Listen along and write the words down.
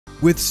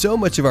With so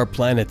much of our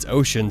planet's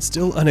ocean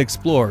still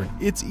unexplored,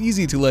 it's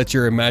easy to let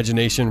your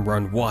imagination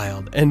run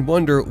wild and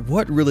wonder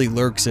what really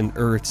lurks in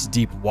Earth's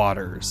deep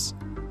waters.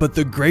 But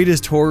the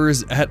greatest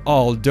horrors at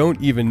all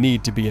don't even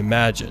need to be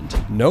imagined.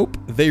 Nope,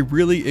 they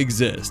really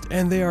exist,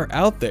 and they are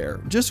out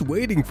there, just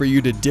waiting for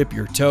you to dip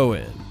your toe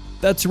in.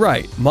 That's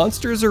right,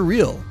 monsters are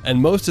real,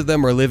 and most of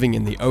them are living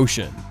in the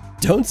ocean.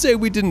 Don't say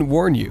we didn't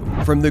warn you.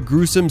 From the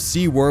gruesome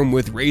sea worm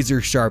with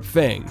razor-sharp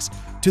fangs,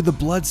 to the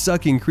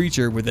blood-sucking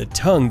creature with a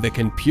tongue that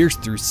can pierce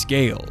through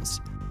scales.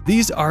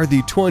 These are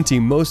the 20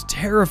 most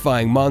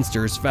terrifying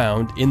monsters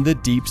found in the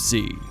deep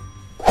sea.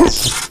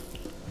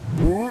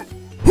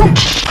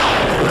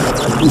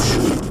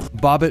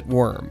 Bobbit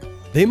worm.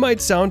 They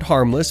might sound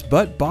harmless,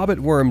 but bobbit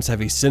worms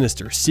have a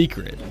sinister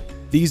secret.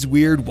 These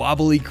weird,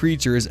 wobbly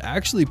creatures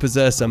actually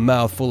possess a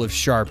mouth full of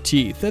sharp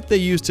teeth that they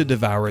use to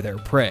devour their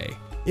prey.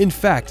 In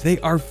fact, they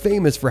are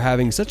famous for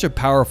having such a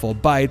powerful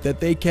bite that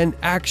they can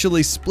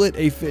actually split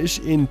a fish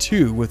in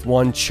two with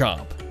one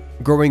chomp,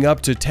 growing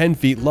up to 10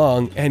 feet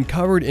long and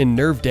covered in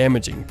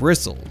nerve-damaging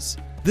bristles.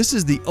 This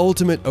is the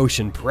ultimate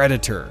ocean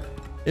predator.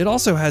 It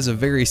also has a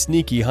very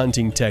sneaky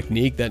hunting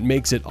technique that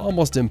makes it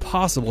almost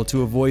impossible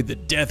to avoid the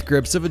death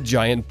grips of a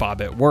giant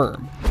bobbit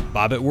worm.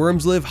 Bobbit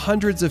worms live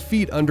hundreds of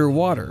feet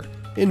underwater,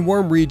 in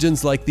warm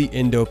regions like the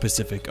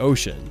Indo-Pacific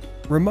Ocean.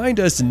 Remind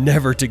us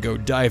never to go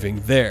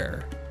diving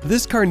there.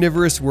 This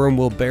carnivorous worm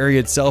will bury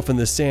itself in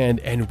the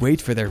sand and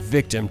wait for their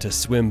victim to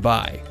swim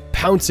by,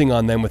 pouncing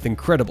on them with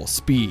incredible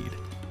speed.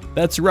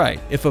 That's right,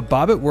 if a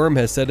bobbit worm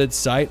has set its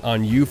sight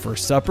on you for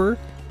supper,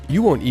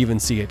 you won't even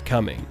see it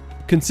coming.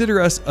 Consider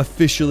us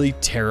officially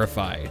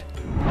terrified.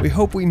 We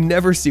hope we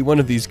never see one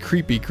of these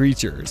creepy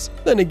creatures.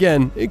 Then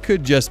again, it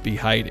could just be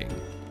hiding.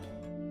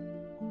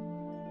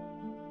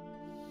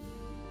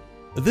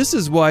 This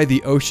is why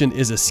the ocean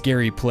is a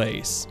scary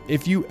place.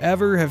 If you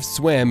ever have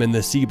swam in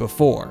the sea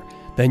before,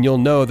 then you'll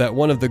know that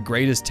one of the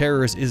greatest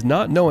terrors is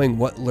not knowing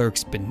what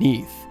lurks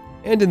beneath.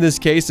 And in this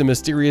case, a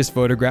mysterious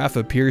photograph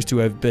appears to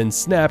have been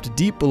snapped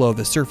deep below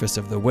the surface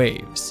of the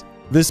waves.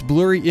 This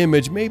blurry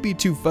image may be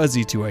too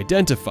fuzzy to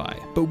identify,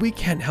 but we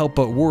can't help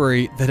but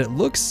worry that it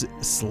looks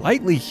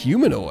slightly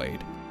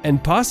humanoid,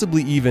 and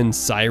possibly even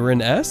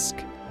siren-esque?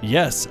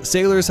 Yes,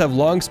 sailors have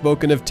long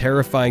spoken of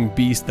terrifying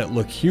beasts that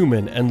look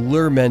human and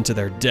lure men to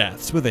their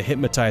deaths with a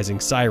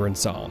hypnotizing siren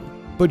song.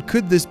 But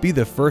could this be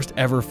the first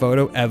ever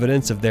photo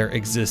evidence of their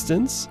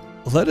existence?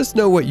 Let us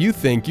know what you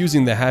think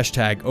using the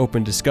hashtag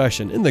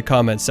 #OpenDiscussion in the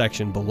comment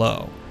section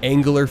below.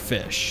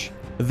 Anglerfish.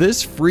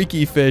 This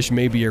freaky fish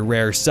may be a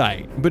rare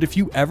sight, but if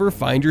you ever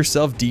find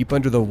yourself deep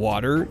under the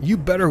water, you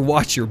better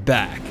watch your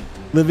back.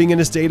 Living in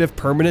a state of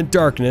permanent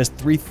darkness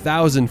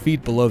 3,000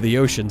 feet below the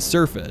ocean's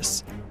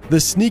surface, the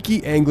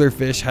sneaky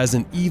anglerfish has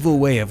an evil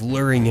way of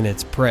luring in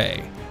its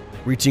prey.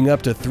 Reaching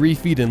up to 3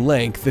 feet in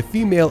length, the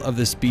female of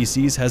the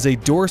species has a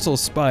dorsal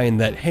spine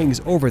that hangs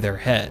over their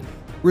head,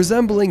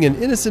 resembling an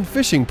innocent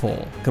fishing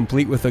pole,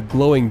 complete with a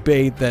glowing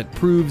bait that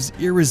proves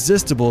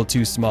irresistible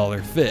to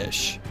smaller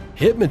fish.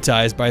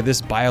 Hypnotized by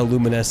this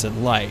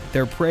bioluminescent light,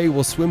 their prey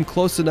will swim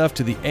close enough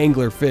to the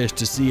anglerfish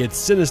to see its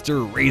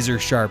sinister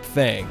razor-sharp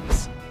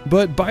fangs.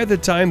 But by the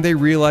time they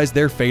realize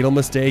their fatal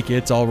mistake,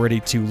 it's already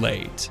too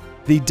late.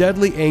 The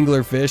deadly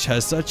anglerfish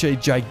has such a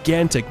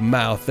gigantic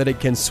mouth that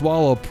it can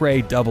swallow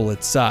prey double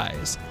its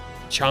size,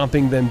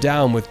 chomping them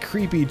down with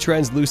creepy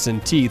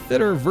translucent teeth that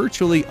are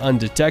virtually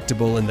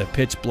undetectable in the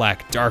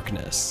pitch-black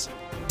darkness.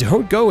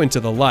 Don't go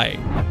into the light.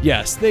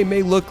 Yes, they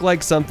may look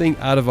like something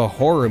out of a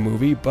horror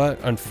movie, but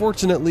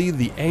unfortunately,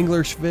 the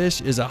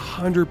anglerfish is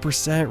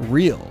 100%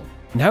 real.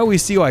 Now we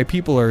see why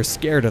people are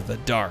scared of the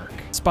dark.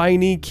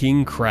 Spiny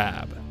king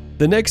crab.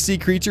 The next sea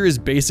creature is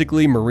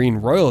basically marine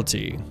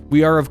royalty.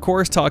 We are of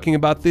course talking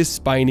about this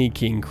spiny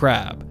king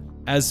crab.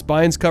 As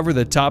spines cover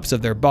the tops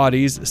of their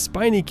bodies,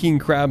 spiny king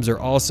crabs are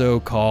also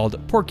called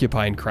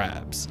porcupine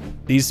crabs.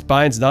 These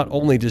spines not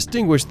only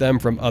distinguish them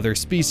from other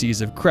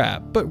species of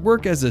crab, but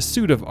work as a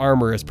suit of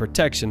armor as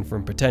protection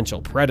from potential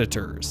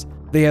predators.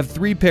 They have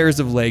 3 pairs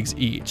of legs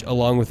each,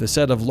 along with a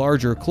set of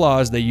larger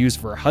claws they use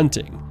for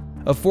hunting.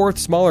 A 4th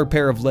smaller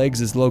pair of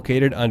legs is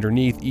located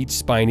underneath each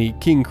spiny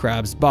king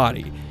crab's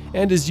body,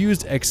 and is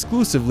used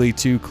exclusively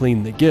to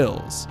clean the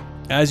gills.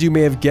 As you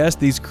may have guessed,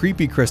 these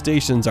creepy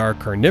crustaceans are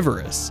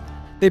carnivorous.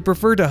 They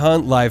prefer to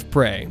hunt live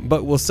prey,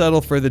 but will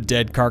settle for the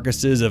dead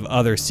carcasses of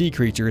other sea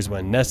creatures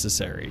when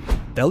necessary.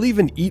 They'll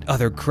even eat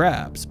other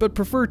crabs, but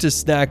prefer to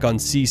snack on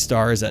sea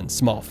stars and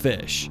small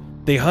fish.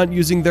 They hunt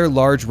using their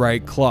large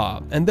right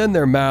claw, and then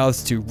their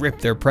mouths to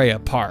rip their prey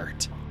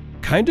apart.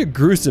 Kinda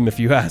gruesome if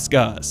you ask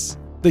us.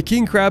 The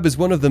king crab is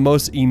one of the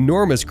most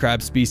enormous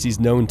crab species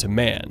known to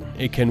man.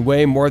 It can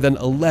weigh more than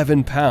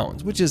 11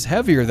 pounds, which is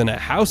heavier than a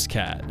house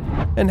cat,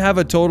 and have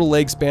a total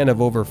leg span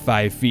of over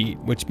 5 feet,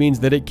 which means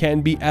that it can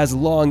be as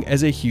long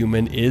as a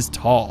human is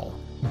tall.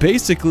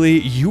 Basically,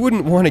 you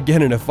wouldn't want to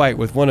get in a fight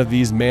with one of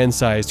these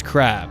man-sized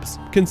crabs.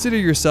 Consider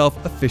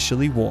yourself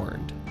officially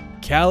warned.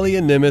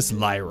 Callionymus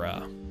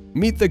lyra.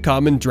 Meet the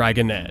common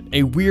dragonet,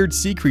 a weird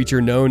sea creature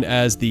known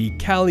as the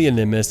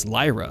Callionymus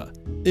lyra.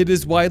 It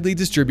is widely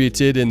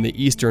distributed in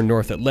the eastern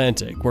North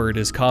Atlantic, where it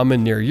is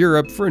common near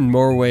Europe from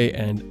Norway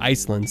and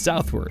Iceland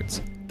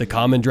southwards. The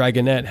common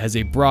dragonet has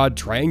a broad,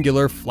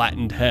 triangular,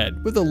 flattened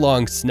head with a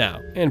long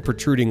snout and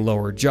protruding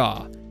lower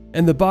jaw,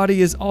 and the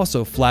body is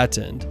also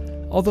flattened,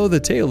 although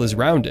the tail is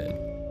rounded.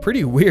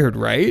 Pretty weird,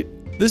 right?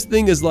 This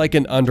thing is like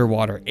an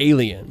underwater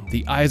alien.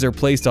 The eyes are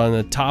placed on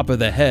the top of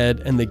the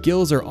head, and the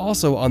gills are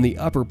also on the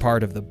upper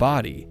part of the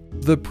body.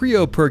 The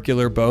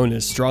preopercular bone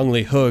is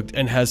strongly hooked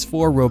and has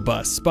 4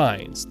 robust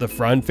spines, the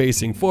front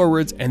facing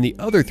forwards and the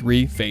other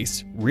 3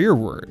 face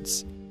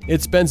rearwards.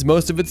 It spends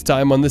most of its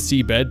time on the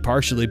seabed,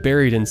 partially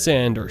buried in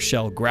sand or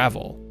shell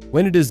gravel.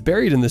 When it is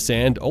buried in the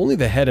sand, only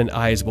the head and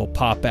eyes will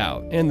pop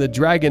out, and the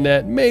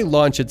dragonet may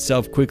launch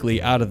itself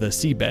quickly out of the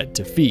seabed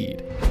to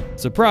feed.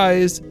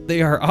 Surprise!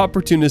 They are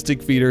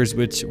opportunistic feeders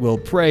which will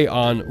prey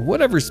on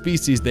whatever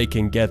species they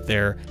can get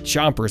their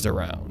chompers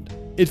around.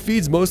 It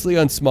feeds mostly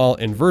on small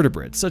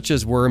invertebrates such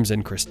as worms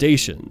and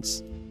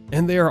crustaceans.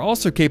 And they are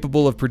also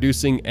capable of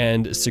producing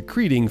and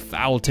secreting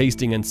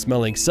foul-tasting and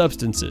smelling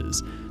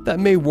substances that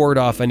may ward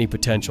off any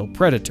potential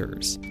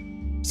predators.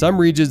 Some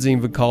regions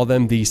even call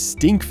them the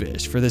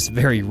stinkfish for this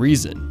very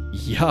reason.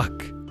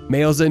 Yuck!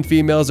 Males and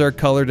females are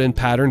colored and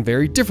patterned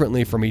very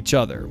differently from each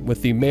other,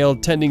 with the male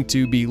tending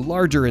to be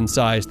larger in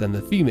size than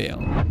the female.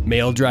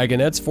 Male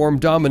dragonets form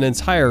dominance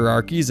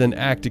hierarchies and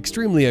act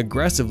extremely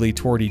aggressively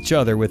toward each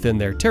other within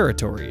their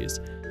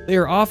territories. They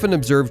are often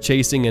observed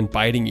chasing and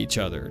biting each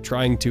other,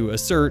 trying to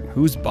assert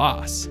who's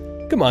boss.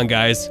 Come on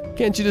guys,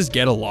 can't you just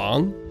get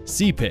along?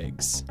 Sea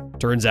pigs.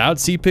 Turns out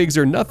sea pigs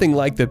are nothing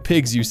like the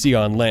pigs you see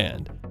on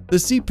land. The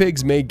sea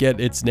pigs may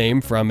get its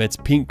name from its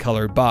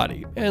pink-colored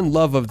body and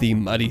love of the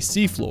muddy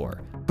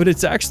seafloor, but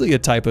it's actually a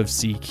type of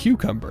sea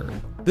cucumber.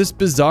 This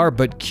bizarre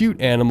but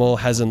cute animal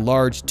has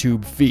enlarged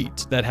tube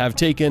feet that have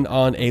taken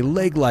on a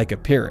leg-like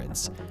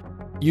appearance,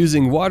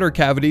 using water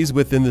cavities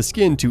within the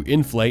skin to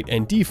inflate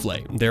and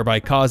deflate, thereby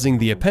causing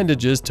the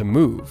appendages to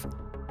move.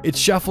 It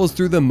shuffles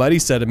through the muddy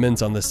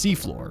sediments on the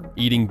seafloor,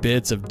 eating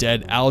bits of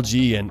dead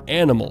algae and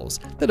animals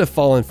that have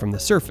fallen from the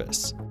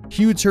surface.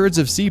 Huge herds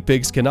of sea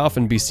pigs can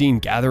often be seen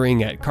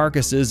gathering at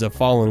carcasses of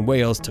fallen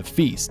whales to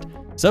feast,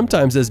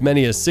 sometimes as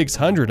many as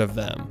 600 of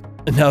them.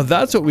 Now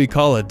that's what we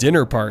call a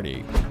dinner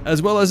party.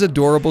 As well as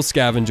adorable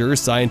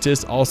scavengers,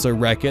 scientists also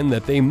reckon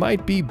that they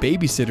might be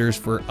babysitters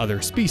for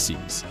other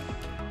species.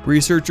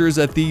 Researchers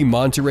at the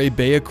Monterey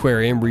Bay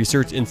Aquarium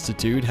Research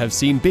Institute have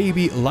seen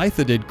baby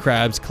lithodid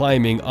crabs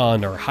climbing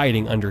on or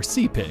hiding under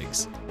sea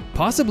pigs,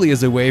 possibly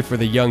as a way for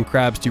the young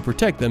crabs to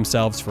protect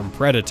themselves from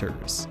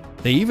predators.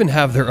 They even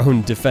have their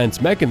own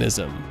defense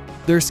mechanism.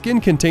 Their skin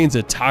contains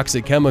a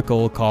toxic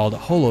chemical called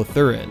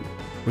holothurin,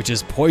 which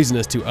is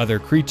poisonous to other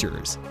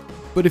creatures.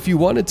 But if you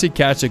wanted to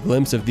catch a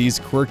glimpse of these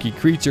quirky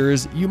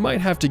creatures, you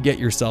might have to get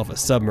yourself a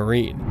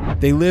submarine.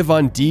 They live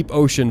on deep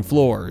ocean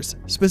floors,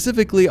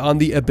 specifically on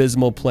the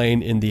abysmal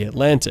plain in the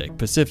Atlantic,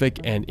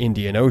 Pacific, and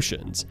Indian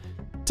Oceans,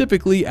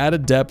 typically at a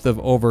depth of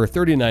over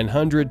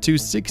 3,900 to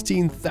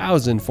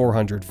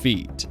 16,400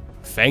 feet.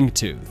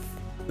 Fangtooth.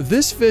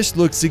 This fish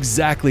looks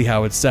exactly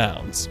how it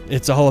sounds.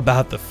 It's all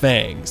about the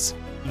fangs.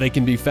 They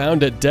can be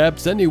found at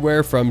depths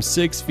anywhere from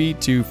 6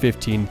 feet to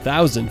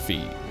 15,000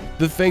 feet.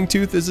 The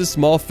fangtooth is a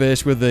small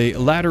fish with a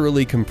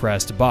laterally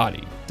compressed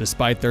body.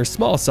 Despite their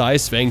small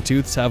size,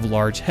 fangtooths have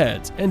large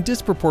heads and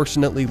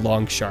disproportionately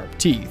long, sharp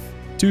teeth.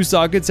 2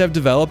 sockets have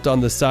developed on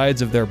the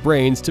sides of their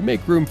brains to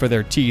make room for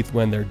their teeth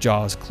when their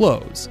jaws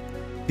close.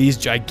 These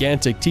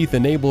gigantic teeth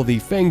enable the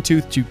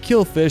fangtooth to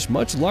kill fish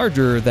much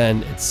larger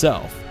than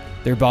itself.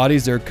 Their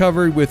bodies are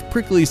covered with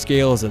prickly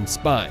scales and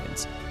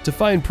spines. To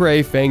find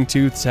prey,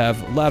 fangtooths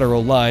have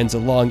lateral lines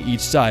along each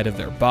side of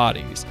their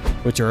bodies,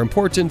 which are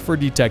important for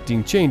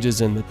detecting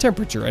changes in the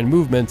temperature and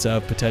movements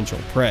of potential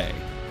prey.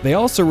 They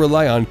also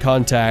rely on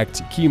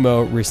contact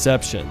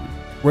chemoreception,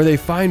 where they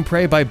find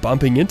prey by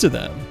bumping into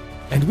them.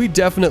 And we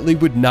definitely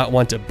would not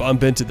want to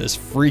bump into this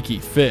freaky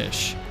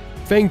fish.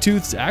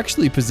 Fangtooths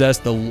actually possess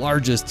the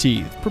largest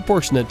teeth,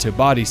 proportionate to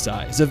body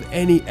size, of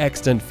any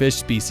extant fish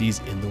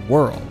species in the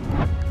world.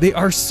 They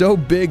are so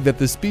big that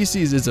the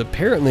species is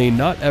apparently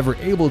not ever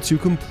able to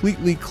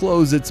completely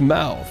close its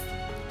mouth.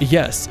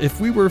 Yes,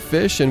 if we were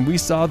fish and we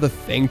saw the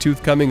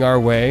fangtooth coming our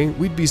way,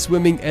 we'd be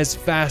swimming as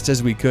fast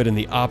as we could in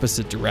the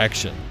opposite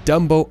direction.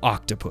 Dumbo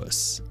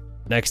octopus.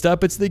 Next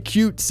up, it's the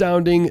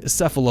cute-sounding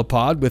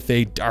cephalopod with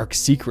a dark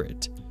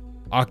secret.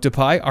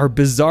 Octopi are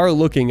bizarre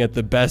looking at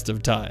the best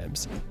of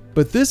times,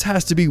 but this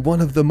has to be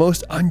one of the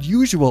most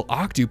unusual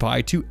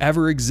octopi to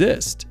ever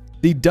exist.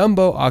 The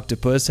Dumbo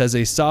octopus has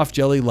a soft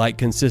jelly-like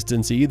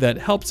consistency that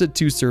helps it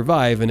to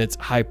survive in its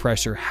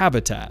high-pressure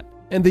habitat,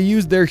 and they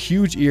use their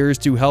huge ears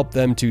to help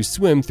them to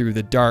swim through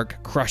the dark,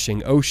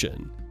 crushing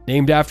ocean.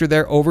 Named after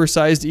their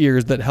oversized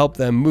ears that help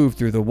them move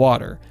through the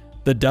water,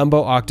 the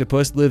Dumbo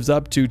octopus lives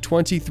up to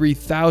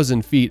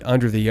 23,000 feet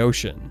under the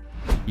ocean.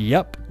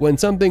 Yep, when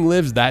something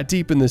lives that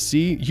deep in the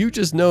sea, you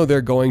just know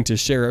they're going to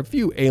share a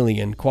few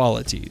alien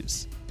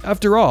qualities.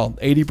 After all,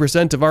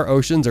 80% of our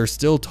oceans are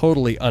still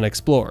totally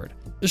unexplored.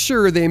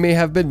 Sure, they may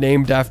have been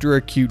named after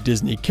a cute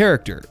Disney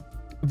character,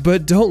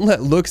 but don't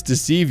let looks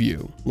deceive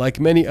you. Like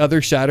many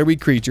other shadowy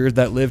creatures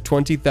that live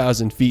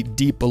 20,000 feet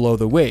deep below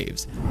the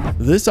waves,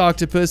 this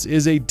octopus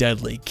is a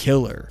deadly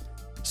killer,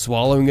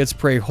 swallowing its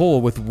prey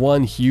whole with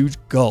one huge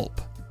gulp.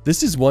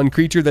 This is one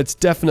creature that's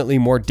definitely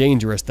more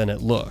dangerous than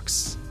it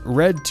looks.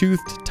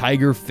 Red-toothed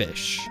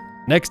tigerfish.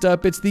 Next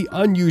up, it's the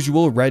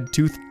unusual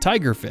red-toothed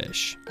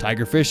tigerfish.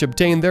 Tigerfish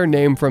obtained their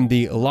name from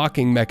the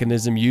locking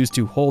mechanism used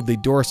to hold the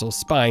dorsal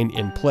spine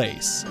in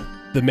place.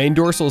 The main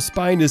dorsal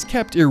spine is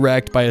kept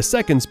erect by a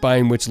second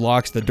spine which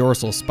locks the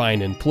dorsal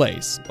spine in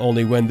place.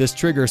 Only when this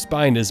trigger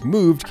spine is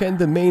moved can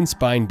the main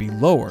spine be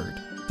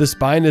lowered. The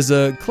spine is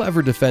a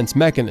clever defense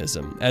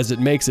mechanism, as it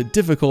makes it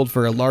difficult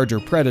for a larger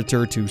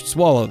predator to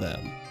swallow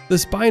them. The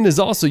spine is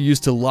also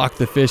used to lock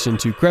the fish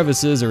into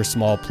crevices or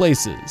small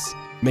places,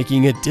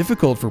 making it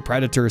difficult for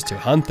predators to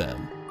hunt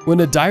them. When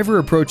a diver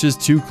approaches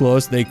too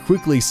close, they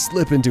quickly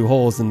slip into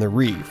holes in the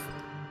reef.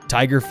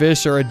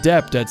 Tigerfish are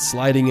adept at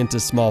sliding into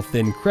small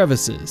thin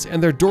crevices,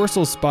 and their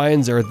dorsal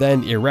spines are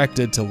then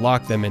erected to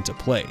lock them into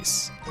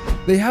place.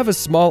 They have a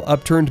small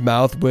upturned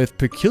mouth with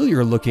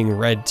peculiar looking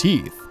red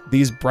teeth.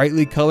 These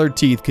brightly colored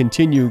teeth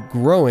continue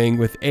growing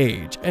with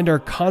age and are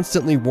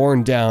constantly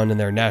worn down in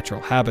their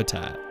natural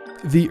habitat.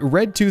 The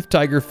red-toothed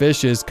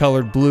tigerfish is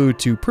colored blue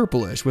to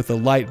purplish with a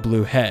light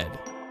blue head.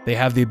 They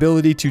have the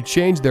ability to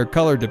change their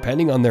color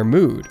depending on their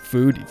mood,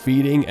 food,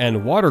 feeding,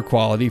 and water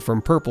quality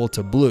from purple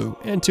to blue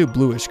and to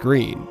bluish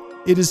green.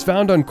 It is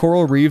found on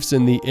coral reefs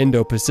in the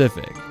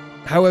Indo-Pacific.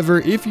 However,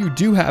 if you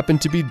do happen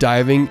to be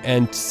diving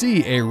and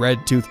see a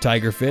red-toothed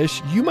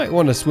tigerfish, you might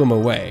want to swim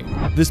away.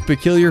 This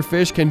peculiar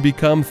fish can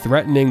become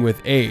threatening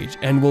with age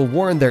and will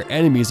warn their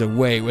enemies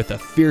away with a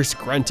fierce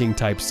grunting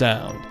type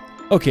sound.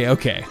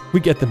 Okay, we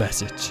get the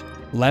message.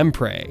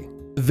 Lamprey.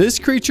 This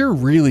creature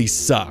really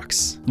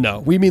sucks. No,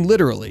 we mean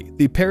literally.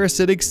 The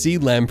parasitic sea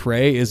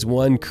lamprey is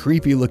one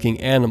creepy looking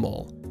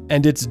animal,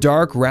 and its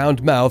dark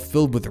round mouth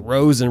filled with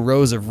rows and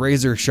rows of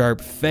razor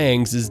sharp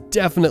fangs is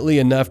definitely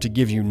enough to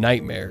give you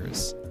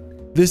nightmares.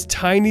 This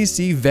tiny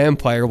sea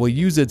vampire will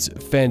use its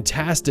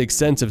fantastic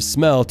sense of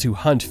smell to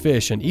hunt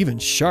fish and even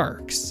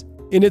sharks.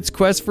 In its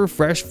quest for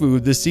fresh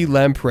food, the sea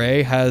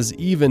lamprey has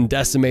even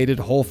decimated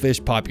whole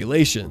fish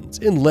populations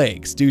in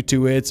lakes due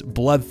to its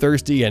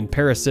bloodthirsty and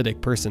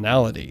parasitic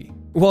personality.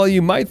 While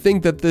you might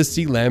think that the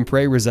sea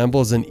lamprey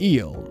resembles an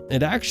eel,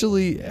 it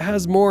actually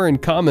has more in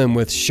common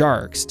with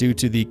sharks due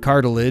to the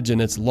cartilage in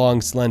its long,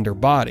 slender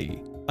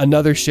body.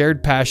 Another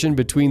shared passion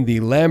between the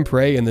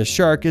lamprey and the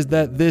shark is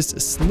that this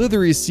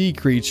slithery sea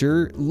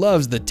creature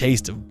loves the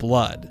taste of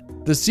blood.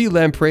 The sea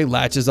lamprey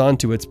latches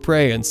onto its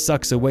prey and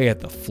sucks away at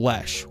the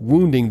flesh,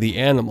 wounding the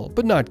animal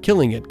but not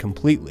killing it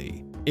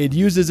completely. It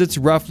uses its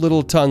rough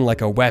little tongue like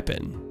a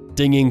weapon,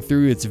 dinging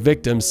through its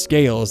victim's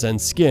scales and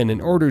skin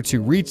in order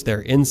to reach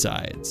their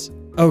insides.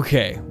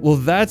 Okay, well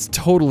that's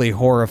totally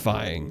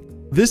horrifying.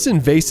 This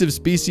invasive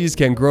species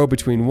can grow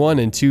between 1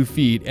 and 2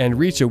 feet and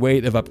reach a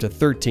weight of up to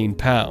 13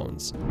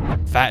 pounds,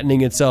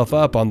 fattening itself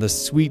up on the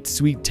sweet,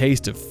 sweet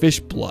taste of fish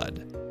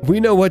blood. We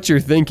know what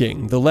you're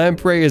thinking, the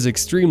lamprey is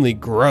extremely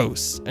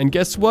gross, and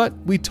guess what?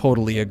 We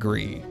totally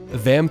agree.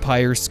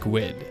 Vampire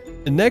squid.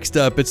 Next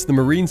up, it's the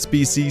marine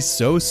species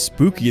so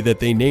spooky that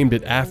they named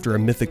it after a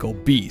mythical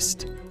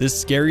beast. This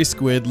scary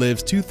squid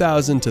lives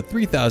 2,000 to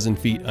 3,000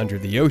 feet under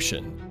the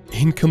ocean,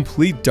 in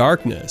complete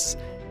darkness,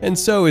 and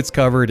so it's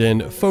covered in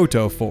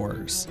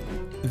photophores.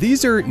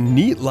 These are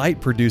neat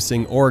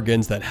light-producing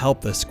organs that help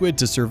the squid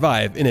to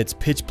survive in its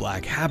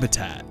pitch-black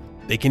habitat.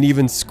 They can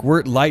even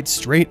squirt light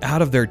straight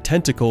out of their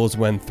tentacles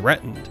when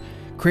threatened,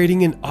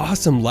 creating an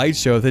awesome light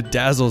show that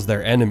dazzles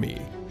their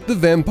enemy. The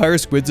vampire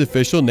squid's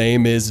official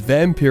name is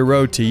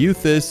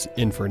Vampiroteuthis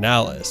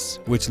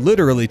infernalis, which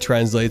literally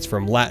translates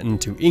from Latin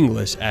to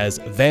English as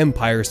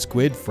vampire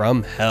squid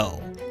from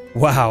hell.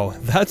 Wow,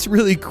 that's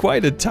really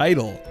quite a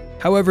title.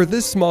 However,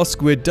 this small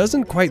squid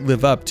doesn't quite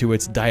live up to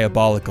its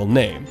diabolical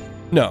name.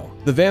 No,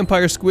 the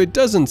vampire squid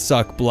doesn't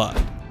suck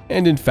blood,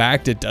 and in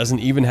fact, it doesn't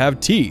even have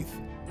teeth.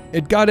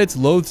 It got its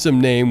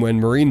loathsome name when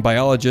marine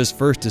biologists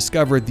first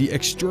discovered the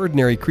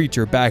extraordinary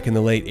creature back in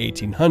the late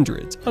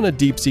 1800s on a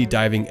deep-sea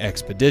diving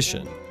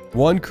expedition.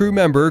 One crew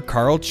member,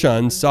 Carl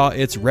Chun, saw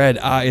its red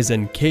eyes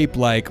and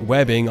cape-like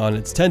webbing on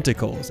its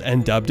tentacles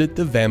and dubbed it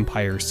the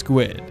vampire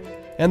squid.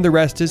 And the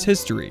rest is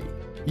history.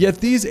 Yet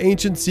these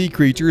ancient sea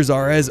creatures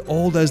are as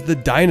old as the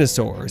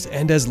dinosaurs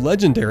and as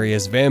legendary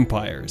as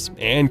vampires,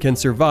 and can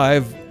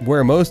survive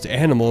where most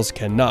animals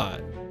cannot.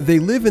 They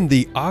live in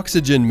the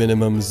oxygen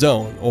minimum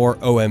zone, or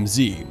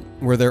OMZ,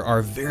 where there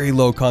are very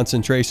low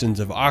concentrations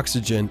of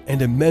oxygen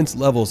and immense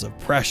levels of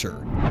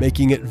pressure,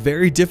 making it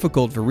very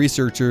difficult for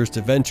researchers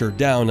to venture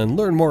down and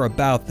learn more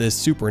about this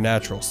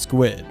supernatural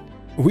squid.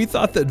 We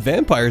thought that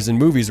vampires in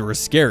movies were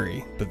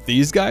scary, but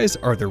these guys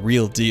are the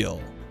real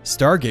deal.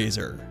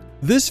 Stargazer.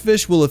 This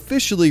fish will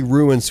officially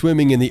ruin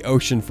swimming in the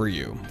ocean for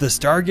you. The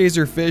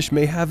stargazer fish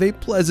may have a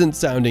pleasant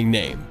sounding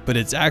name, but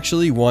it's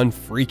actually one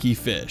freaky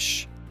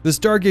fish. The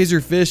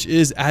stargazer fish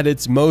is at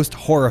its most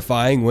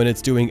horrifying when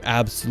it's doing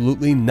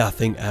absolutely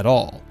nothing at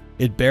all.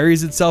 It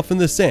buries itself in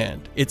the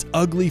sand, its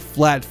ugly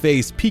flat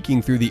face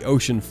peeking through the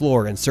ocean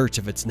floor in search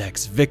of its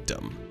next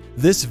victim.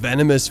 This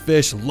venomous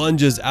fish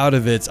lunges out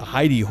of its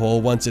hidey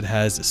hole once it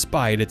has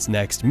spied its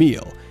next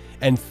meal,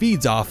 and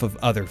feeds off of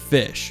other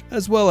fish,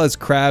 as well as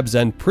crabs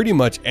and pretty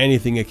much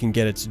anything it can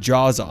get its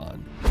jaws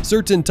on.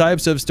 Certain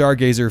types of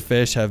stargazer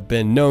fish have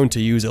been known to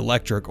use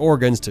electric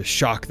organs to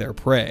shock their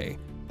prey,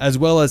 as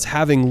well as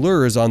having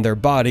lures on their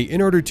body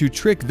in order to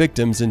trick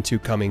victims into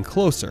coming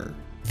closer.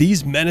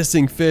 These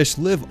menacing fish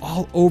live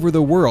all over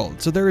the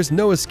world, so there is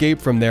no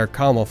escape from their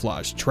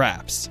camouflage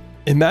traps.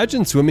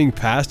 Imagine swimming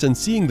past and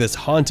seeing this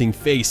haunting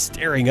face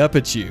staring up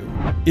at you.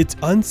 Its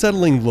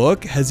unsettling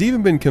look has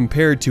even been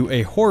compared to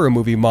a horror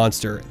movie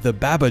monster, the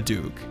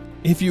Babadook.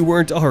 If you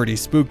weren't already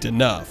spooked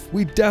enough,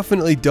 we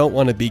definitely don't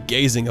want to be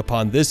gazing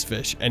upon this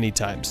fish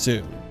anytime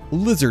soon.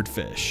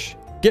 Lizardfish.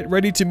 Get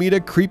ready to meet a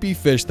creepy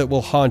fish that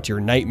will haunt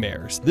your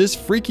nightmares. This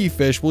freaky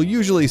fish will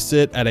usually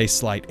sit at a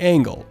slight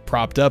angle,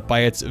 propped up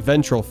by its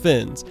ventral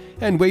fins,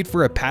 and wait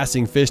for a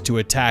passing fish to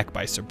attack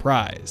by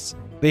surprise.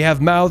 They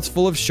have mouths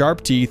full of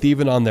sharp teeth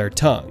even on their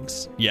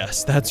tongues.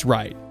 Yes, that's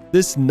right.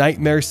 This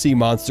nightmare sea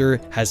monster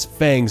has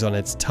fangs on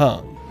its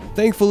tongue.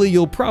 Thankfully,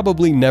 you'll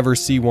probably never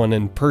see one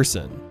in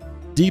person.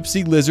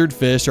 Deep-sea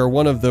lizardfish are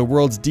one of the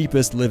world's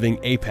deepest living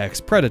apex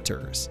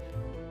predators,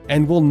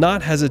 and will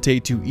not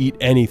hesitate to eat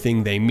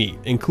anything they meet,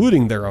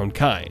 including their own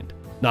kind.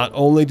 Not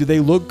only do they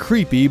look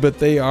creepy, but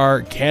they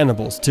are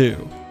cannibals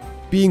too,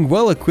 being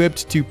well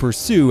equipped to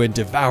pursue and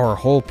devour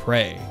whole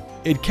prey.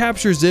 It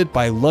captures it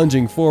by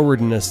lunging forward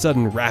in a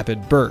sudden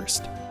rapid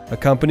burst,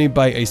 accompanied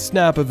by a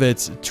snap of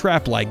its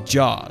trap-like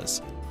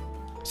jaws.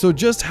 So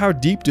just how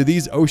deep do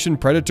these ocean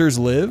predators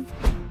live?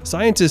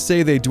 Scientists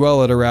say they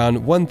dwell at around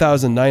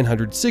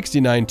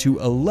 1,969 to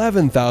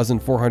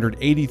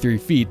 11,483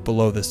 feet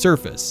below the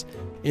surface,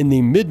 in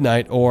the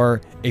midnight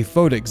or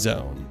aphotic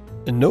zone.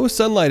 No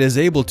sunlight is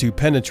able to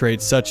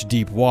penetrate such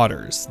deep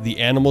waters. The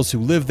animals who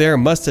live there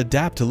must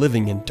adapt to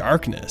living in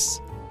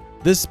darkness.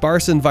 This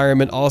sparse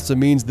environment also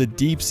means the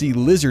deep-sea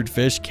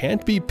lizardfish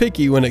can't be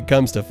picky when it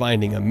comes to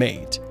finding a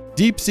mate.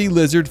 Deep-sea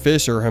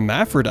lizardfish are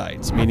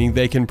hermaphrodites, meaning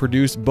they can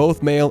produce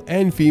both male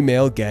and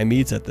female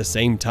gametes at the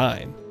same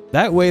time.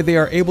 That way they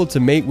are able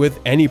to mate with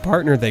any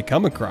partner they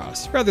come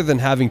across, rather than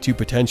having to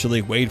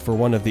potentially wait for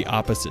one of the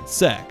opposite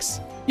sex.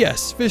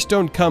 Yes, fish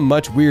don't come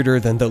much weirder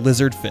than the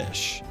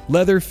lizardfish.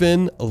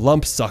 Leatherfin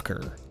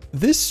lumpsucker.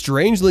 This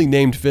strangely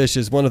named fish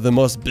is one of the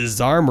most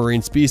bizarre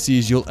marine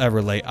species you'll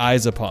ever lay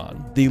eyes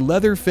upon. The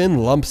leatherfin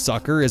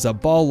lumpsucker is a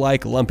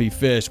ball-like lumpy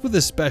fish with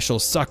a special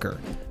sucker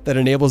that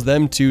enables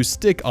them to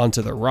stick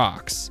onto the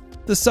rocks.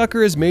 The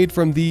sucker is made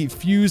from the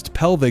fused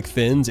pelvic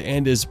fins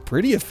and is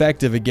pretty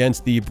effective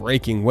against the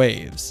breaking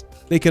waves.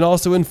 They can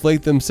also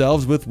inflate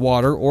themselves with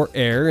water or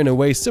air in a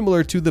way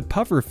similar to the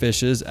puffer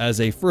fishes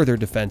as a further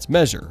defense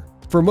measure.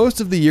 For most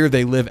of the year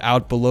they live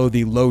out below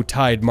the low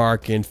tide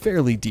mark in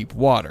fairly deep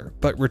water,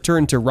 but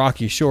return to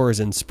rocky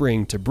shores in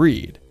spring to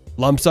breed.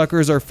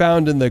 Lumpsuckers are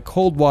found in the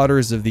cold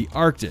waters of the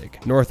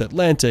Arctic, North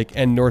Atlantic,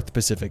 and North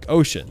Pacific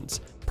Oceans,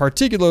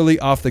 particularly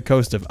off the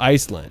coast of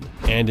Iceland,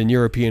 and in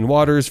European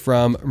waters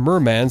from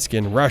Murmansk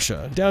in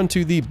Russia down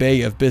to the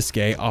Bay of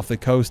Biscay off the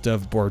coast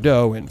of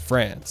Bordeaux in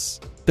France.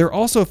 They're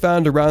also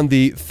found around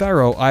the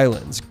Faroe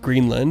Islands,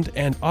 Greenland,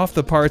 and off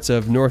the parts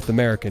of North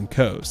American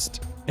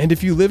coast. And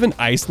if you live in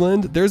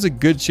Iceland, there's a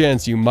good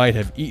chance you might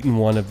have eaten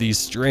one of these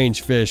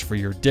strange fish for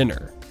your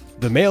dinner.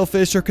 The male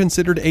fish are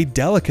considered a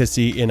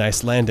delicacy in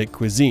Icelandic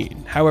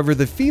cuisine. However,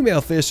 the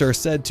female fish are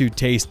said to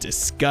taste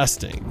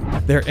disgusting.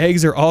 Their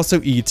eggs are also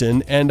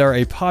eaten and are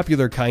a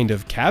popular kind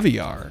of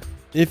caviar,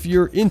 if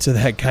you're into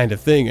that kind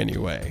of thing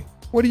anyway.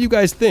 What do you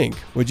guys think?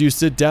 Would you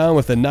sit down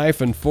with a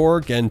knife and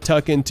fork and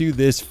tuck into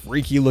this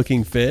freaky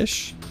looking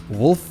fish?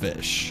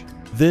 Wolffish.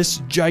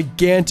 This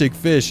gigantic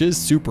fish is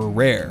super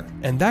rare,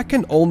 and that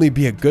can only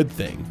be a good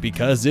thing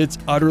because it's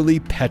utterly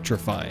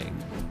petrifying.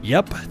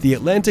 Yep, the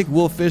Atlantic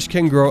wolffish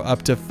can grow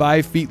up to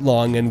 5 feet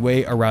long and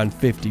weigh around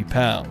 50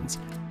 pounds,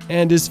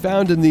 and is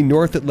found in the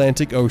North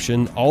Atlantic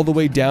Ocean all the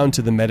way down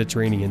to the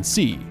Mediterranean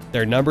Sea.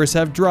 Their numbers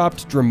have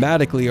dropped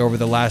dramatically over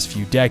the last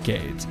few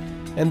decades,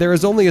 and there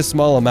is only a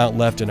small amount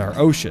left in our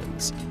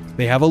oceans.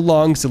 They have a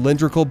long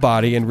cylindrical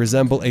body and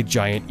resemble a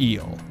giant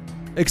eel.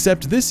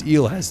 Except this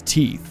eel has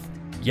teeth.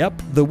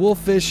 Yep, the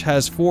wolffish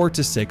has 4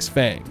 to 6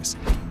 fangs,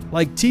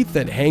 like teeth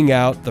that hang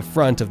out the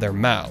front of their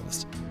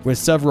mouths, with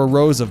several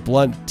rows of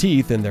blunt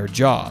teeth in their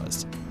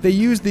jaws. They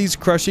use these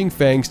crushing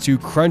fangs to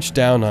crunch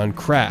down on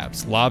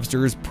crabs,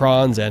 lobsters,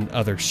 prawns, and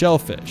other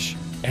shellfish,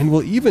 and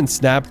will even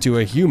snap to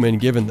a human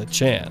given the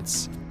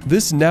chance.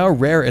 This now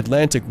rare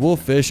Atlantic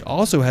wolffish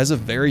also has a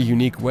very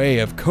unique way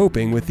of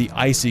coping with the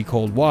icy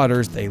cold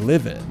waters they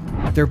live in.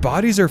 Their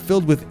bodies are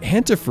filled with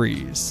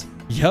antifreeze.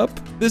 Yup,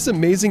 this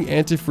amazing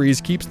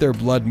antifreeze keeps their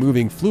blood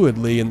moving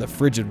fluidly in the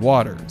frigid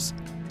waters,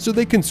 so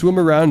they can swim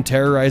around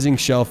terrorizing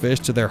shellfish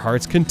to their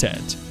heart's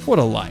content. What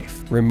a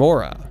life.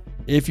 Remora.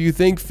 If you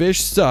think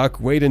fish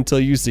suck, wait until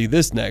you see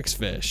this next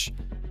fish.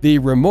 The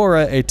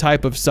remora, a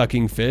type of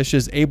sucking fish,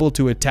 is able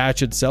to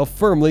attach itself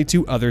firmly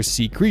to other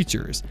sea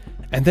creatures,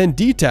 and then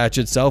detach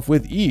itself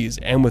with ease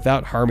and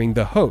without harming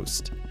the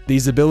host.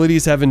 These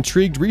abilities have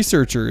intrigued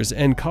researchers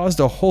and caused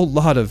a whole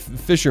lot of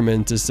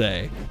fishermen to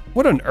say,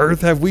 "What on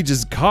earth have we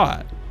just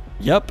caught?"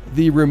 Yup,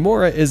 the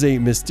remora is a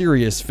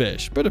mysterious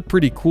fish, but a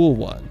pretty cool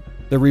one.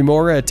 The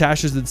remora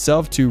attaches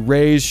itself to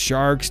rays,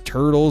 sharks,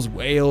 turtles,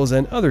 whales,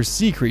 and other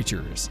sea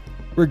creatures,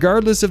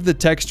 regardless of the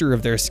texture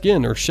of their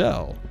skin or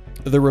shell.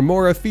 The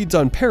remora feeds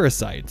on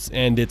parasites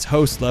and its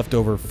host's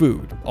leftover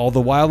food, all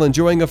the while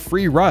enjoying a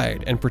free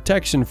ride and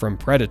protection from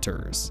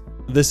predators.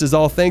 This is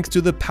all thanks to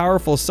the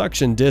powerful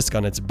suction disc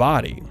on its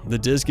body. The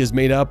disc is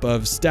made up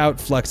of stout,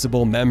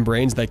 flexible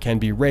membranes that can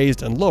be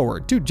raised and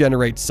lowered to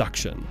generate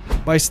suction.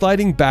 By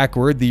sliding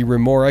backward, the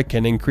remora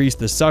can increase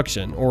the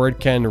suction, or it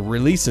can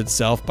release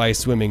itself by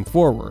swimming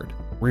forward.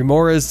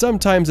 Remoras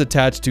sometimes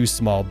attach to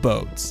small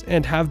boats,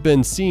 and have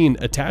been seen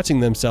attaching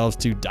themselves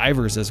to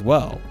divers as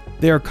well.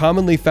 They are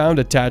commonly found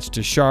attached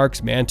to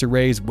sharks, manta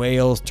rays,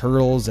 whales,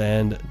 turtles,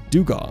 and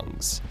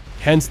dugongs.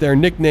 Hence their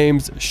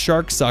nicknames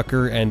shark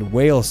sucker and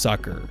whale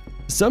sucker.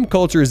 Some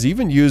cultures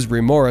even use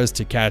remoras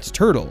to catch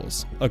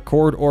turtles. A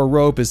cord or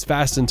rope is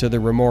fastened to the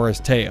remora's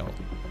tail,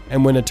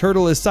 and when a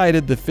turtle is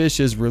sighted, the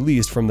fish is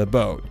released from the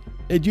boat.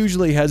 It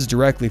usually heads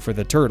directly for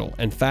the turtle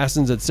and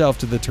fastens itself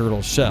to the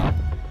turtle's shell,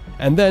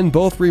 and then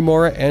both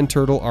remora and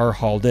turtle are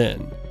hauled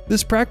in.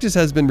 This practice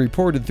has been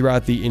reported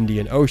throughout the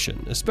Indian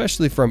Ocean,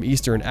 especially from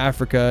eastern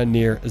Africa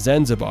near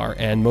Zanzibar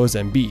and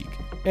Mozambique,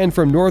 and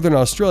from northern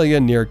Australia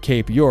near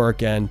Cape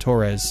York and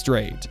Torres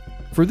Strait.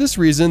 For this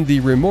reason, the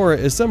remora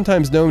is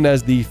sometimes known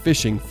as the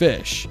fishing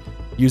fish,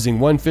 using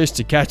one fish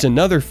to catch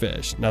another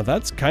fish. Now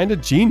that's kinda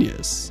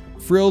genius.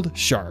 Frilled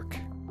shark.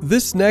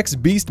 This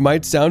next beast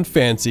might sound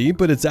fancy,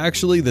 but it's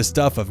actually the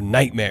stuff of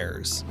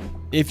nightmares.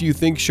 If you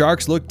think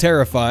sharks look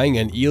terrifying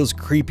and eels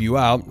creep you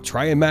out,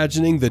 try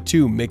imagining the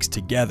two mixed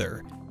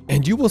together,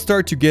 and you will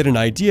start to get an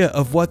idea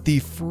of what the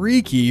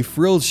freaky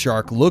frilled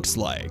shark looks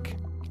like.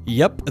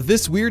 Yep,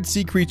 this weird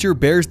sea creature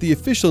bears the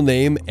official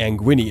name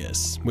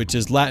Anguinus, which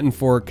is Latin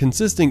for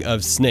consisting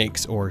of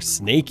snakes or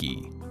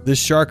snaky. This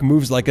shark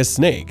moves like a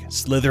snake,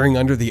 slithering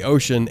under the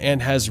ocean,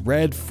 and has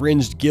red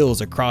fringed gills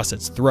across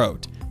its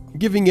throat,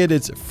 giving it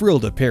its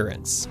frilled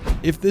appearance.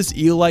 If this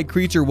eel-like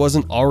creature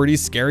wasn't already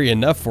scary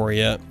enough for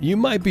you, you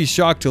might be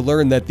shocked to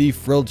learn that the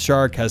frilled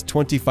shark has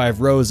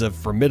 25 rows of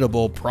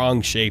formidable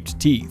prong-shaped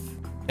teeth,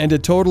 and a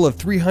total of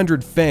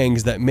 300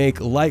 fangs that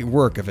make light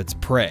work of its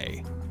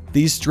prey.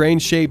 These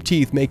strange-shaped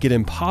teeth make it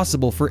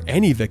impossible for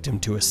any victim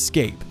to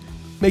escape,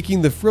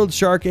 making the frilled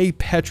shark a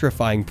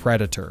petrifying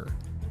predator.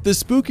 The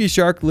spooky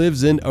shark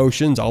lives in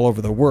oceans all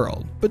over the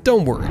world, but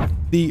don't worry,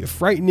 the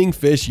frightening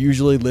fish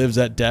usually lives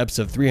at depths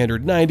of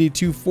 390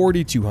 to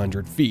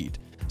 4,200 feet,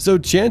 so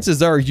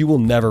chances are you will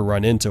never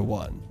run into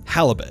one.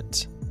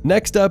 Halibut.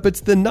 Next up,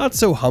 it's the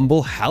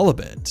not-so-humble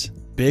halibut.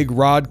 Big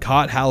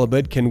rod-caught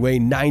halibut can weigh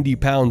 90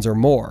 pounds or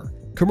more.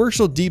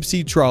 Commercial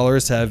deep-sea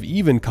trawlers have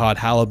even caught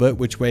halibut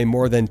which weigh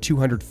more than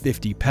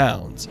 250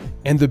 pounds,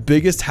 and the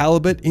biggest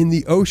halibut in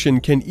the ocean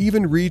can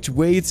even reach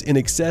weights in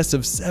excess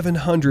of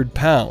 700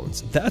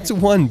 pounds. That's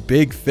one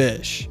big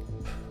fish.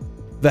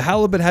 The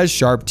halibut has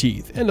sharp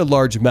teeth and a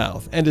large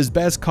mouth and is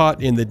best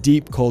caught in the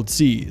deep, cold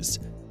seas,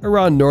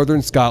 around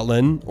northern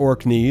Scotland,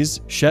 Orkneys,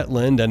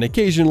 Shetland, and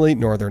occasionally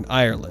Northern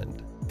Ireland.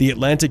 The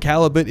Atlantic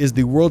halibut is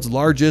the world's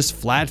largest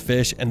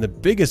flatfish and the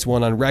biggest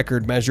one on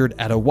record, measured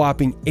at a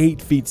whopping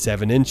 8 feet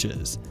 7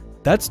 inches.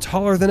 That's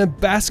taller than a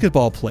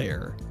basketball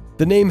player.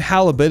 The name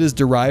halibut is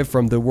derived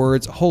from the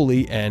words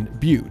holy and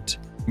butte,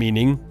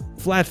 meaning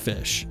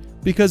flatfish,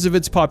 because of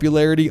its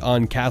popularity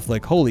on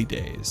Catholic holy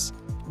days.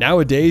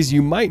 Nowadays,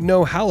 you might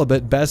know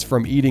halibut best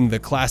from eating the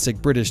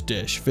classic British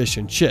dish, fish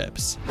and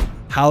chips.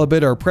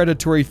 Halibut are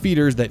predatory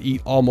feeders that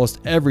eat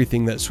almost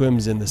everything that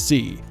swims in the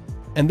sea,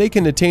 and they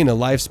can attain a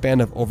lifespan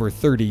of over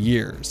 30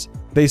 years.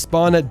 They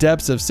spawn at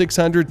depths of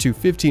 600 to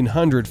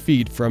 1,500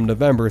 feet from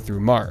November through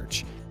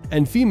March,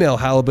 and female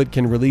halibut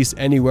can release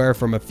anywhere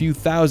from a few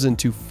thousand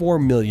to 4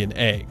 million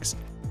eggs.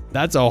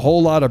 That's a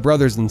whole lot of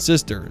brothers and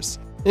sisters.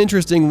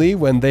 Interestingly,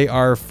 when they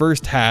are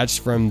first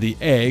hatched from the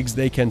eggs,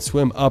 they can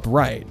swim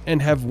upright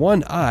and have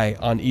one eye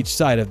on each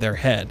side of their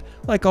head,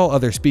 like all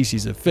other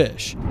species of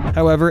fish.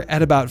 However,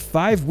 at about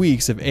 5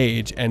 weeks of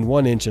age and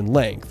 1 inch in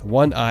length,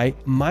 one eye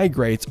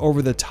migrates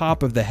over the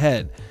top of the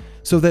head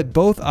so that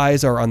both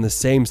eyes are on the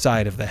same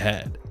side of the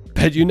head.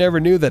 Bet you never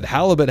knew that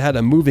halibut had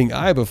a moving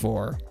eye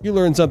before. You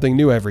learn something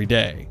new every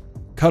day.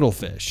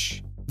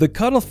 Cuttlefish. The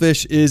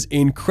cuttlefish is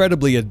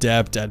incredibly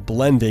adept at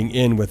blending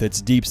in with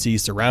its deep-sea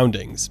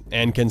surroundings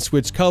and can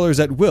switch colors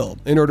at will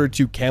in order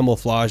to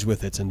camouflage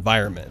with its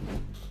environment.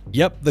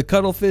 Yep, the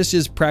cuttlefish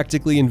is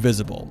practically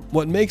invisible.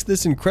 What makes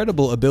this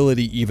incredible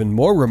ability even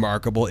more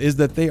remarkable is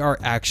that they are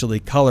actually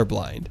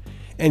colorblind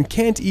and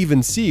can't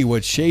even see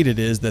what shade it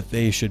is that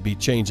they should be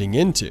changing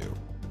into.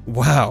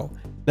 Wow,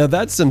 now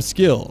that's some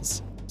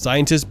skills.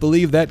 Scientists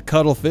believe that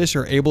cuttlefish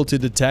are able to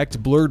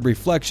detect blurred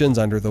reflections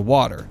under the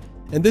water,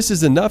 and this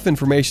is enough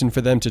information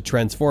for them to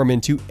transform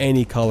into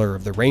any color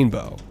of the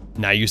rainbow.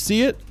 Now you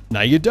see it,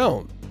 now you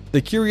don't.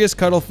 The curious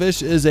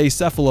cuttlefish is a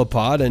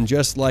cephalopod, and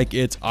just like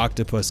its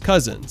octopus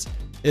cousins,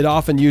 it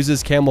often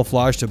uses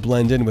camouflage to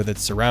blend in with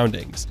its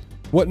surroundings.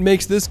 What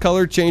makes this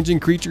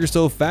color-changing creature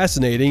so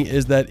fascinating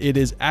is that it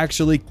is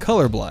actually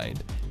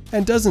colorblind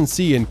and doesn't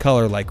see in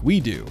color like we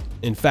do.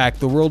 In fact,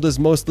 the world is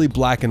mostly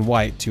black and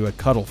white to a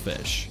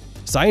cuttlefish.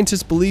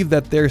 Scientists believe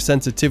that their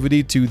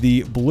sensitivity to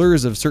the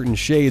blurs of certain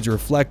shades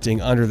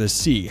reflecting under the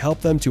sea help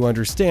them to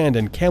understand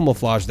and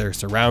camouflage their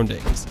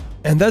surroundings.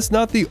 And that's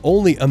not the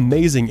only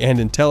amazing and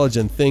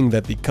intelligent thing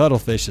that the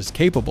cuttlefish is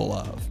capable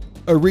of.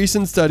 A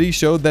recent study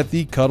showed that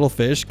the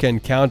cuttlefish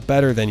can count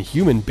better than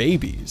human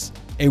babies.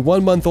 A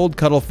 1-month-old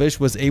cuttlefish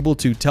was able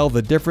to tell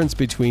the difference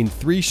between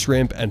 3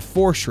 shrimp and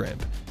 4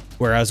 shrimp,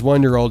 whereas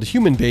 1-year-old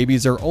human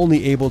babies are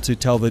only able to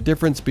tell the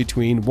difference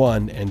between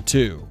 1 and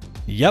 2.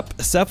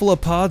 Yep,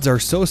 cephalopods are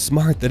so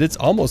smart that it's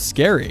almost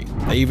scary.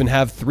 They even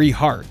have 3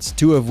 hearts,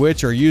 2 of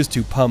which are used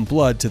to pump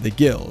blood to the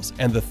gills,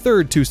 and the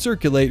 3rd to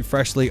circulate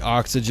freshly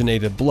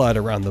oxygenated blood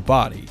around the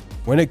body.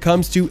 When it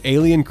comes to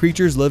alien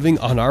creatures living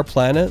on our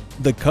planet,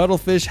 the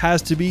cuttlefish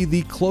has to be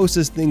the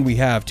closest thing we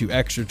have to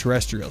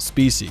extraterrestrial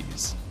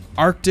species.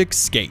 Arctic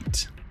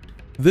skate.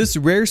 This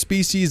rare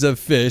species of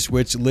fish,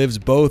 which lives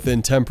both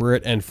in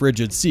temperate and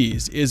frigid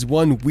seas, is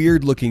one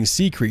weird-looking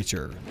sea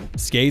creature.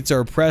 Skates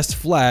are pressed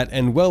flat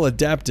and well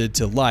adapted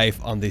to life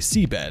on the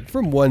seabed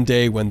from one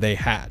day when they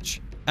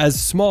hatch,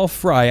 as small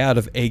fry out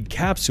of egg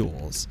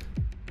capsules.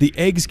 The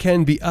eggs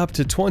can be up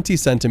to 20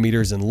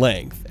 centimeters in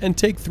length and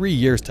take 3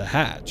 years to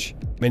hatch.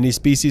 Many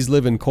species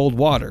live in cold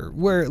water,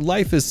 where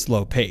life is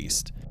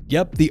slow-paced.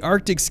 Yep, the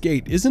Arctic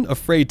skate isn't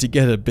afraid to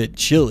get a bit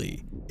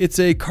chilly. It's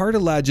a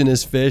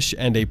cartilaginous fish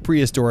and a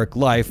prehistoric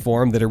life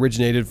form that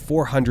originated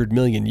 400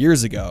 million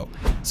years ago,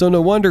 so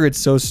no wonder it's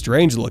so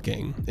strange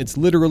looking. It's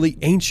literally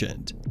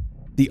ancient.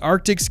 The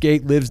Arctic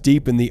skate lives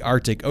deep in the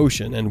Arctic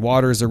Ocean and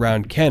waters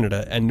around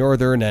Canada and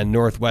northern and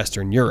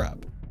northwestern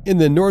Europe. In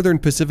the northern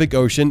Pacific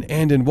Ocean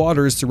and in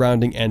waters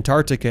surrounding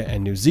Antarctica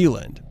and New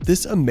Zealand,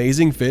 this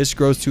amazing fish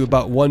grows to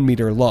about 1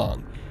 meter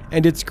long,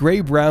 and it's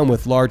gray-brown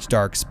with large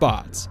dark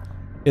spots.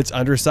 Its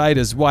underside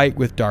is white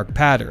with dark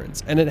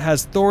patterns, and it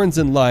has thorns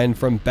in line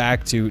from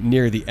back to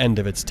near the end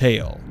of its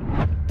tail.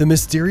 The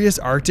mysterious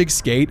Arctic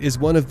skate is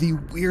one of the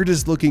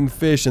weirdest looking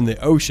fish in the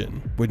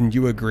ocean, wouldn't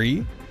you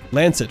agree?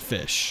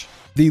 Lancetfish.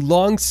 The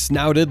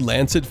long-snouted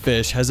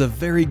lancetfish has a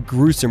very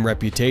gruesome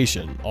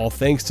reputation, all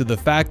thanks to the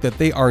fact that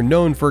they are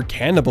known for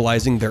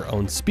cannibalizing their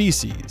own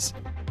species.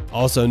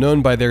 Also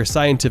known by their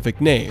scientific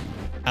name,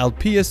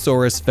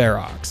 Alpiosaurus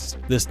ferox.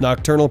 This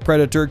nocturnal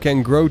predator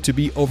can grow to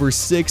be over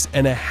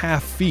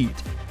 6.5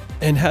 feet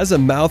and has a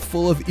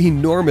mouthful of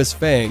enormous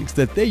fangs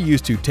that they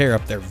use to tear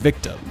up their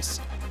victims,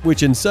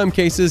 which in some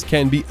cases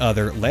can be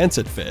other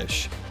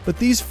lancetfish. But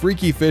these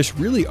freaky fish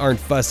really aren't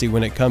fussy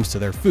when it comes to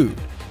their food.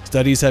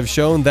 Studies have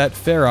shown that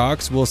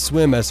ferox will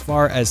swim as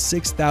far as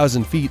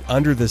 6,000 feet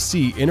under the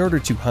sea in order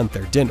to hunt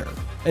their dinner.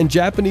 And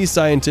Japanese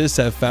scientists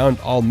have found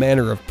all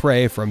manner of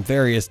prey from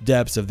various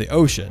depths of the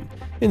ocean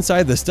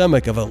inside the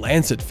stomach of a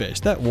lancetfish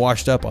that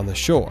washed up on the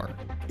shore.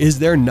 Is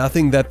there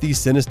nothing that the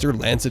sinister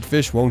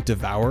lancetfish won't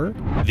devour?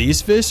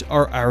 These fish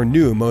are our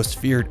new most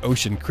feared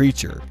ocean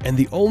creature, and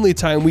the only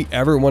time we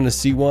ever want to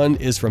see one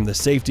is from the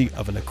safety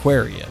of an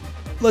aquarium.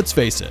 Let's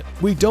face it,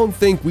 we don't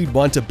think we'd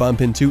want to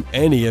bump into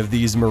any of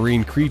these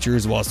marine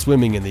creatures while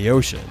swimming in the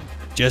ocean,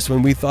 just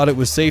when we thought it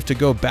was safe to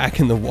go back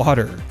in the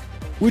water.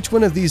 Which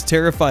one of these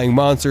terrifying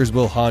monsters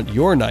will haunt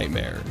your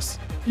nightmares?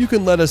 You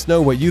can let us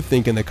know what you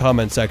think in the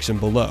comment section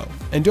below,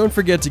 and don't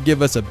forget to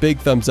give us a big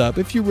thumbs up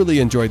if you really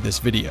enjoyed this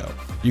video.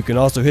 You can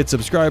also hit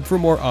subscribe for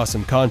more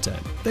awesome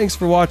content. Thanks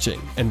for watching,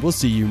 and we'll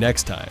see you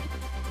next time.